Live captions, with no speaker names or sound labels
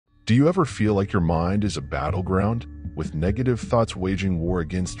Do you ever feel like your mind is a battleground, with negative thoughts waging war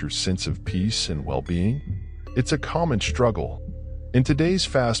against your sense of peace and well-being? It's a common struggle. In today's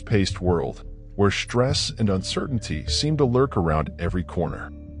fast-paced world, where stress and uncertainty seem to lurk around every corner.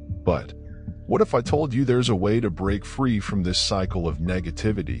 But what if I told you there's a way to break free from this cycle of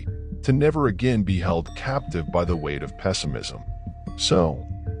negativity, to never again be held captive by the weight of pessimism? So,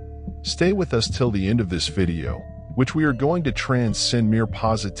 stay with us till the end of this video, which we are going to transcend mere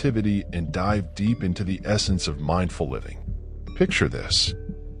positivity and dive deep into the essence of mindful living. Picture this: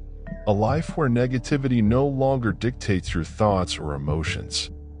 a life where negativity no longer dictates your thoughts or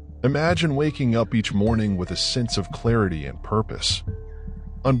emotions. Imagine waking up each morning with a sense of clarity and purpose,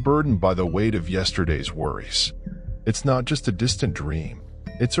 unburdened by the weight of yesterday's worries. It's not just a distant dream,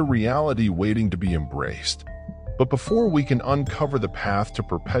 it's a reality waiting to be embraced. But before we can uncover the path to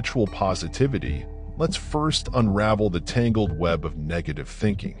perpetual positivity, let's first unravel the tangled web of negative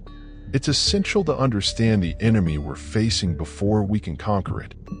thinking. It's essential to understand the enemy we're facing before we can conquer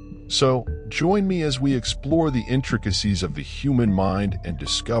it. So, join me as we explore the intricacies of the human mind and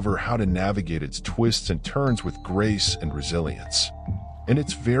discover how to navigate its twists and turns with grace and resilience. And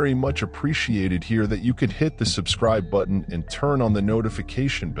it's very much appreciated here that you could hit the subscribe button and turn on the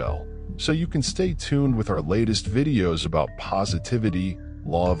notification bell, so you can stay tuned with our latest videos about positivity,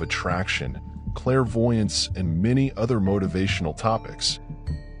 law of attraction, clairvoyance, and many other motivational topics.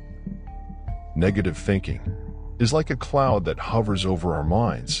 Negative thinking is like a cloud that hovers over our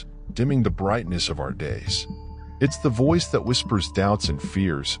minds, dimming the brightness of our days. It's the voice that whispers doubts and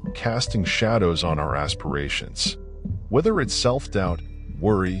fears, casting shadows on our aspirations. Whether it's self-doubt,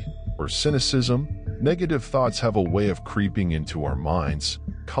 worry, or cynicism, negative thoughts have a way of creeping into our minds,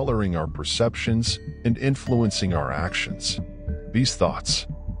 coloring our perceptions, and influencing our actions. These thoughts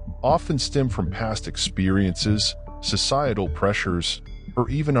often stem from past experiences, societal pressures, or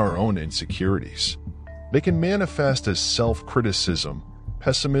even our own insecurities. They can manifest as self-criticism,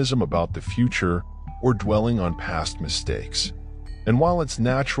 pessimism about the future, or dwelling on past mistakes. And while it's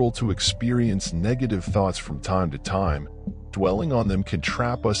natural to experience negative thoughts from time to time, dwelling on them can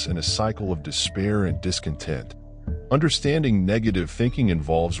trap us in a cycle of despair and discontent. Understanding negative thinking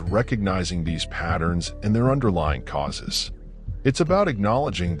involves recognizing these patterns and their underlying causes. It's about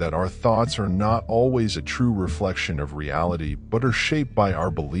acknowledging that our thoughts are not always a true reflection of reality, but are shaped by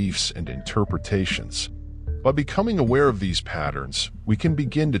our beliefs and interpretations. By becoming aware of these patterns, we can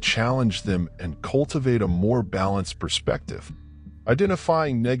begin to challenge them and cultivate a more balanced perspective.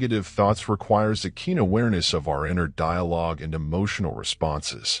 Identifying negative thoughts requires a keen awareness of our inner dialogue and emotional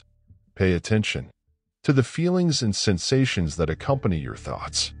responses. Pay attention to the feelings and sensations that accompany your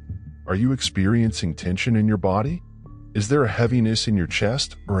thoughts. Are you experiencing tension in your body? Is there a heaviness in your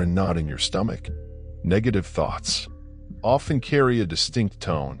chest or a knot in your stomach? Negative thoughts often carry a distinct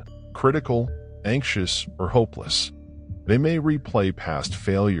tone: critical, anxious, or hopeless. They may replay past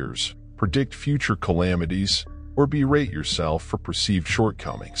failures, predict future calamities, or berate yourself for perceived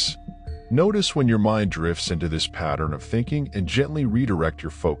shortcomings. Notice when your mind drifts into this pattern of thinking and gently redirect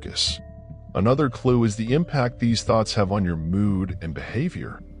your focus. Another clue is the impact these thoughts have on your mood and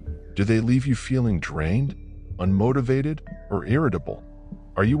behavior. Do they leave you feeling drained, unmotivated, or irritable?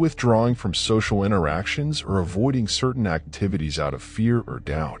 Are you withdrawing from social interactions or avoiding certain activities out of fear or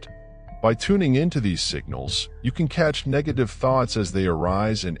doubt? By tuning into these signals, you can catch negative thoughts as they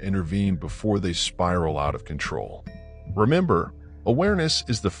arise and intervene before they spiral out of control. Remember, awareness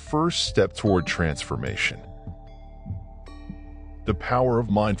is the first step toward transformation. The power of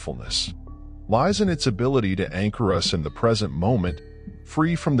mindfulness lies in its ability to anchor us in the present moment,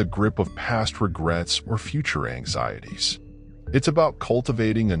 free from the grip of past regrets or future anxieties. It's about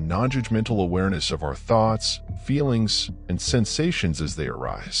cultivating a non-judgmental awareness of our thoughts, feelings, and sensations as they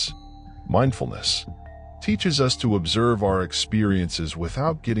arise. Mindfulness teaches us to observe our experiences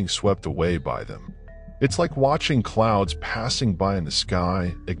without getting swept away by them. It's like watching clouds passing by in the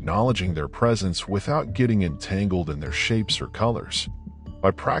sky, acknowledging their presence without getting entangled in their shapes or colors. By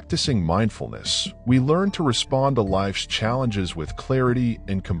practicing mindfulness, we learn to respond to life's challenges with clarity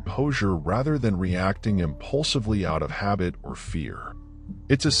and composure rather than reacting impulsively out of habit or fear.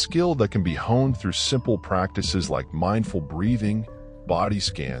 It's a skill that can be honed through simple practices like mindful breathing, body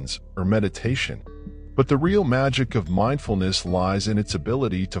scans, or meditation. But the real magic of mindfulness lies in its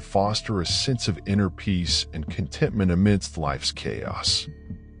ability to foster a sense of inner peace and contentment amidst life's chaos.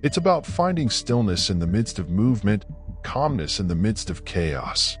 It's about finding stillness in the midst of movement, calmness in the midst of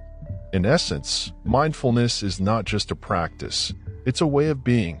chaos. In essence, mindfulness is not just a practice, it's a way of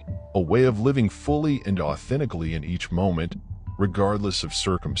being, a way of living fully and authentically in each moment, regardless of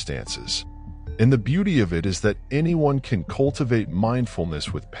circumstances. And the beauty of it is that anyone can cultivate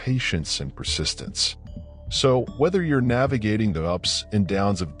mindfulness with patience and persistence. So, whether you're navigating the ups and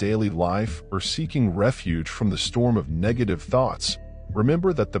downs of daily life or seeking refuge from the storm of negative thoughts,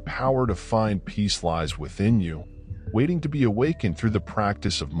 remember that the power to find peace lies within you, waiting to be awakened through the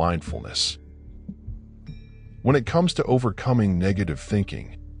practice of mindfulness. When it comes to overcoming negative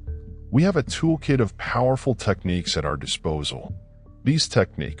thinking, we have a toolkit of powerful techniques at our disposal. These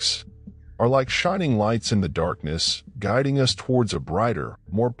techniques are like shining lights in the darkness, guiding us towards a brighter,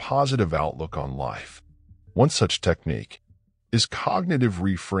 more positive outlook on life. One such technique is cognitive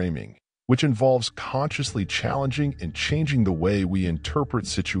reframing, which involves consciously challenging and changing the way we interpret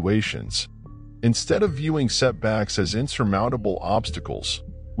situations. Instead of viewing setbacks as insurmountable obstacles,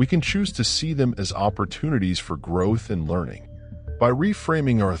 we can choose to see them as opportunities for growth and learning. By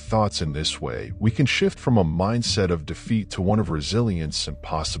reframing our thoughts in this way, we can shift from a mindset of defeat to one of resilience and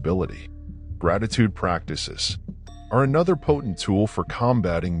possibility. Gratitude practices are another potent tool for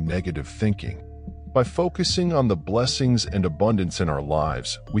combating negative thinking. By focusing on the blessings and abundance in our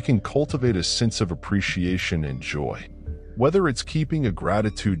lives, we can cultivate a sense of appreciation and joy. Whether it's keeping a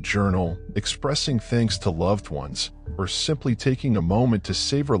gratitude journal, expressing thanks to loved ones, or simply taking a moment to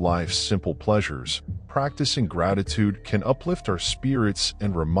savor life's simple pleasures, practicing gratitude can uplift our spirits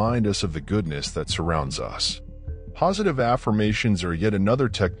and remind us of the goodness that surrounds us. Positive affirmations are yet another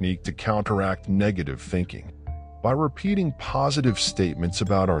technique to counteract negative thinking. By repeating positive statements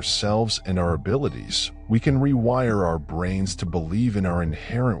about ourselves and our abilities, we can rewire our brains to believe in our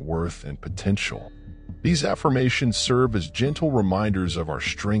inherent worth and potential. These affirmations serve as gentle reminders of our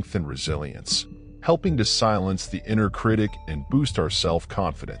strength and resilience, helping to silence the inner critic and boost our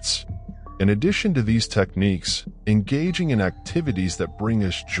self-confidence. In addition to these techniques, engaging in activities that bring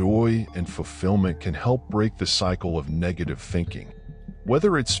us joy and fulfillment can help break the cycle of negative thinking.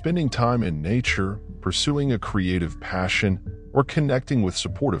 Whether it's spending time in nature, pursuing a creative passion, or connecting with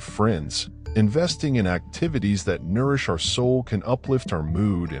supportive friends, investing in activities that nourish our soul can uplift our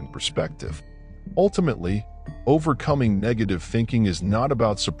mood and perspective. Ultimately, overcoming negative thinking is not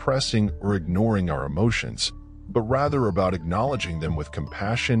about suppressing or ignoring our emotions, but rather about acknowledging them with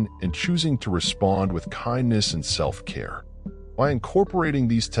compassion and choosing to respond with kindness and self-care. By incorporating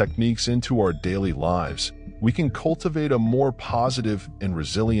these techniques into our daily lives, we can cultivate a more positive and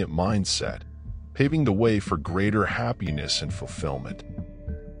resilient mindset, paving the way for greater happiness and fulfillment.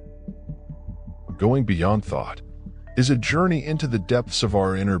 Going beyond thought is a journey into the depths of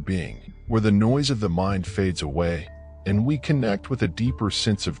our inner being, where the noise of the mind fades away and we connect with a deeper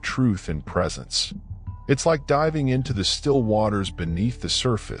sense of truth and presence. It's like diving into the still waters beneath the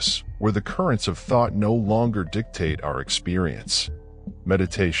surface, where the currents of thought no longer dictate our experience.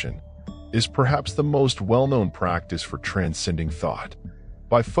 Meditation is perhaps the most well-known practice for transcending thought.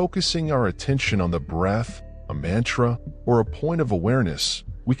 By focusing our attention on the breath, a mantra, or a point of awareness,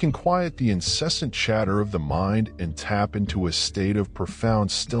 we can quiet the incessant chatter of the mind and tap into a state of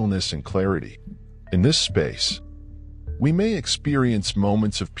profound stillness and clarity. In this space, we may experience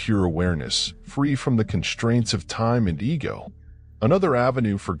moments of pure awareness, free from the constraints of time and ego. Another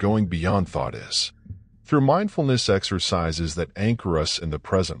avenue for going beyond thought is through mindfulness exercises that anchor us in the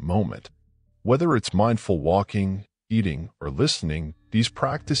present moment. Whether it's mindful walking, eating, or listening, these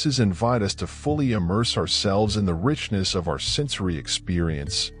practices invite us to fully immerse ourselves in the richness of our sensory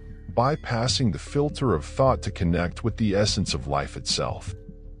experience, bypassing the filter of thought to connect with the essence of life itself.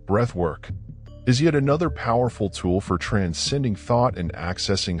 Breath work is yet another powerful tool for transcending thought and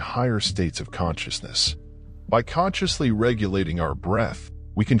accessing higher states of consciousness. By consciously regulating our breath,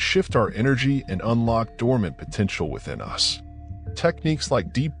 we can shift our energy and unlock dormant potential within us. Techniques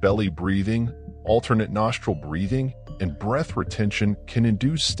like deep belly breathing, alternate nostril breathing, and breath retention can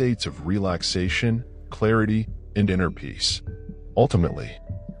induce states of relaxation, clarity, and inner peace. Ultimately,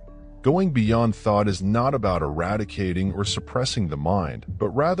 going beyond thought is not about eradicating or suppressing the mind, but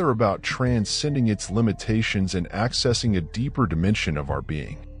rather about transcending its limitations and accessing a deeper dimension of our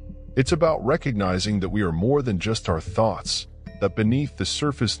being. It's about recognizing that we are more than just our thoughts, that beneath the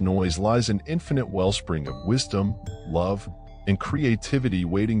surface noise lies an infinite wellspring of wisdom, love, and creativity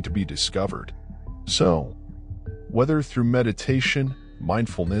waiting to be discovered. So, whether through meditation,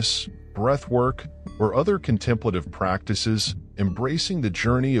 mindfulness, breath work, or other contemplative practices, embracing the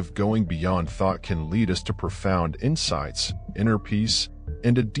journey of going beyond thought can lead us to profound insights, inner peace,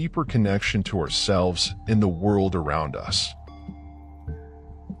 and a deeper connection to ourselves and the world around us.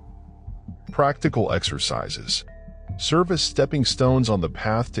 Practical exercises serve as stepping stones on the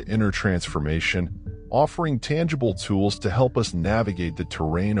path to inner transformation, offering tangible tools to help us navigate the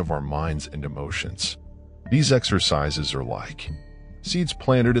terrain of our minds and emotions. These exercises are like seeds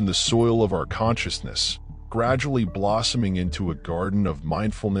planted in the soil of our consciousness, gradually blossoming into a garden of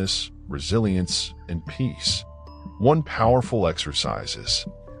mindfulness, resilience, and peace. One powerful exercise is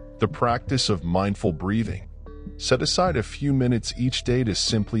the practice of mindful breathing. Set aside a few minutes each day to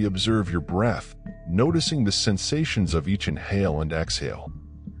simply observe your breath, noticing the sensations of each inhale and exhale.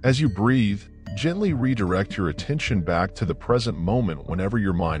 As you breathe, gently redirect your attention back to the present moment whenever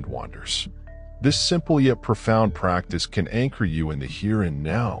your mind wanders. This simple yet profound practice can anchor you in the here and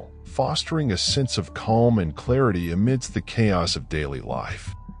now, fostering a sense of calm and clarity amidst the chaos of daily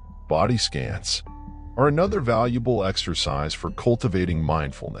life. Body scans are another valuable exercise for cultivating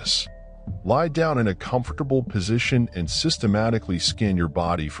mindfulness. Lie down in a comfortable position and systematically scan your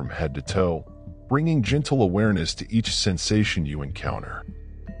body from head to toe, bringing gentle awareness to each sensation you encounter.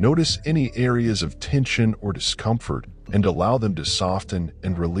 Notice any areas of tension or discomfort and allow them to soften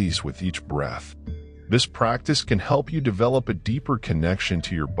and release with each breath. This practice can help you develop a deeper connection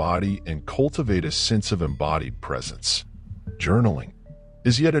to your body and cultivate a sense of embodied presence. Journaling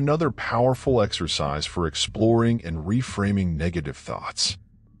is yet another powerful exercise for exploring and reframing negative thoughts.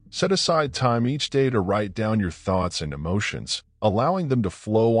 Set aside time each day to write down your thoughts and emotions, allowing them to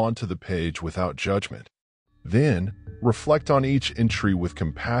flow onto the page without judgment. Then, reflect on each entry with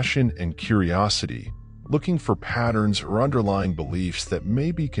compassion and curiosity, looking for patterns or underlying beliefs that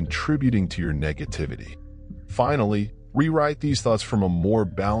may be contributing to your negativity. Finally, rewrite these thoughts from a more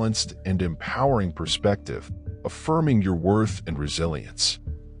balanced and empowering perspective, affirming your worth and resilience.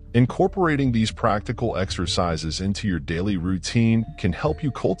 Incorporating these practical exercises into your daily routine can help you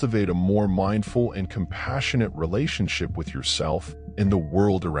cultivate a more mindful and compassionate relationship with yourself and the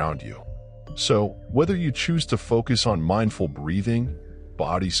world around you. So, whether you choose to focus on mindful breathing,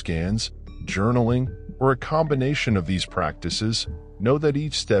 body scans, journaling, or a combination of these practices, know that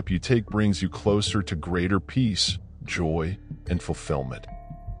each step you take brings you closer to greater peace, joy, and fulfillment.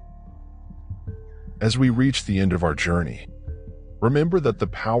 As we reach the end of our journey, remember that the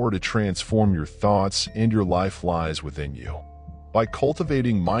power to transform your thoughts and your life lies within you. By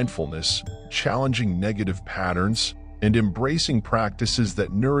cultivating mindfulness, challenging negative patterns, and embracing practices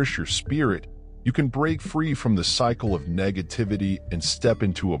that nourish your spirit, you can break free from the cycle of negativity and step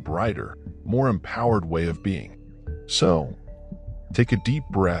into a brighter, more empowered way of being. So, take a deep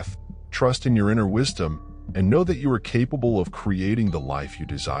breath, trust in your inner wisdom, and know that you are capable of creating the life you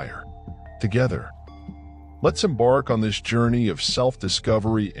desire. Together, let's embark on this journey of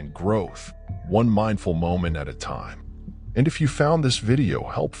self-discovery and growth, one mindful moment at a time. And if you found this video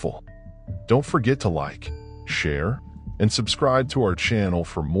helpful, don't forget to like, share, and subscribe to our channel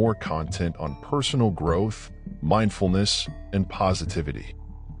for more content on personal growth, mindfulness, and positivity.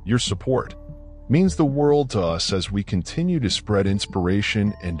 Your support means the world to us as we continue to spread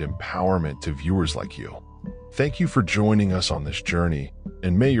inspiration and empowerment to viewers like you. Thank you for joining us on this journey,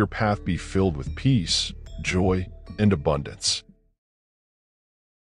 and may your path be filled with peace, joy, and abundance.